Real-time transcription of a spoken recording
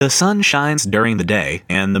The sun shines during the day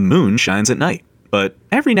and the moon shines at night. But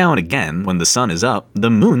every now and again, when the sun is up, the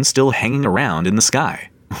moon's still hanging around in the sky.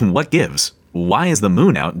 What gives? Why is the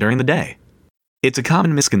moon out during the day? It's a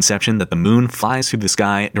common misconception that the moon flies through the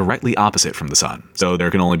sky directly opposite from the sun, so there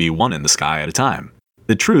can only be one in the sky at a time.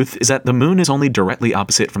 The truth is that the moon is only directly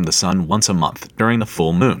opposite from the sun once a month, during the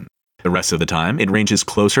full moon. The rest of the time, it ranges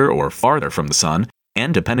closer or farther from the sun,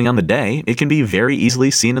 and depending on the day, it can be very easily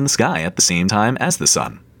seen in the sky at the same time as the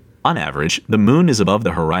sun. On average, the moon is above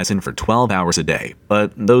the horizon for 12 hours a day,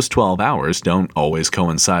 but those 12 hours don't always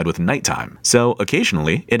coincide with nighttime, so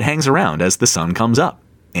occasionally it hangs around as the sun comes up.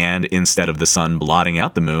 And instead of the sun blotting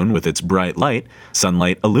out the moon with its bright light,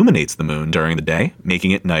 sunlight illuminates the moon during the day,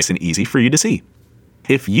 making it nice and easy for you to see.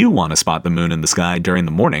 If you want to spot the moon in the sky during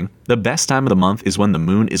the morning, the best time of the month is when the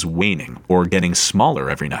moon is waning or getting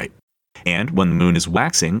smaller every night. And when the moon is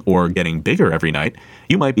waxing or getting bigger every night,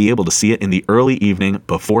 you might be able to see it in the early evening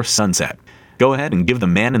before sunset. Go ahead and give the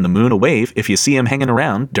man in the moon a wave if you see him hanging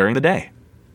around during the day.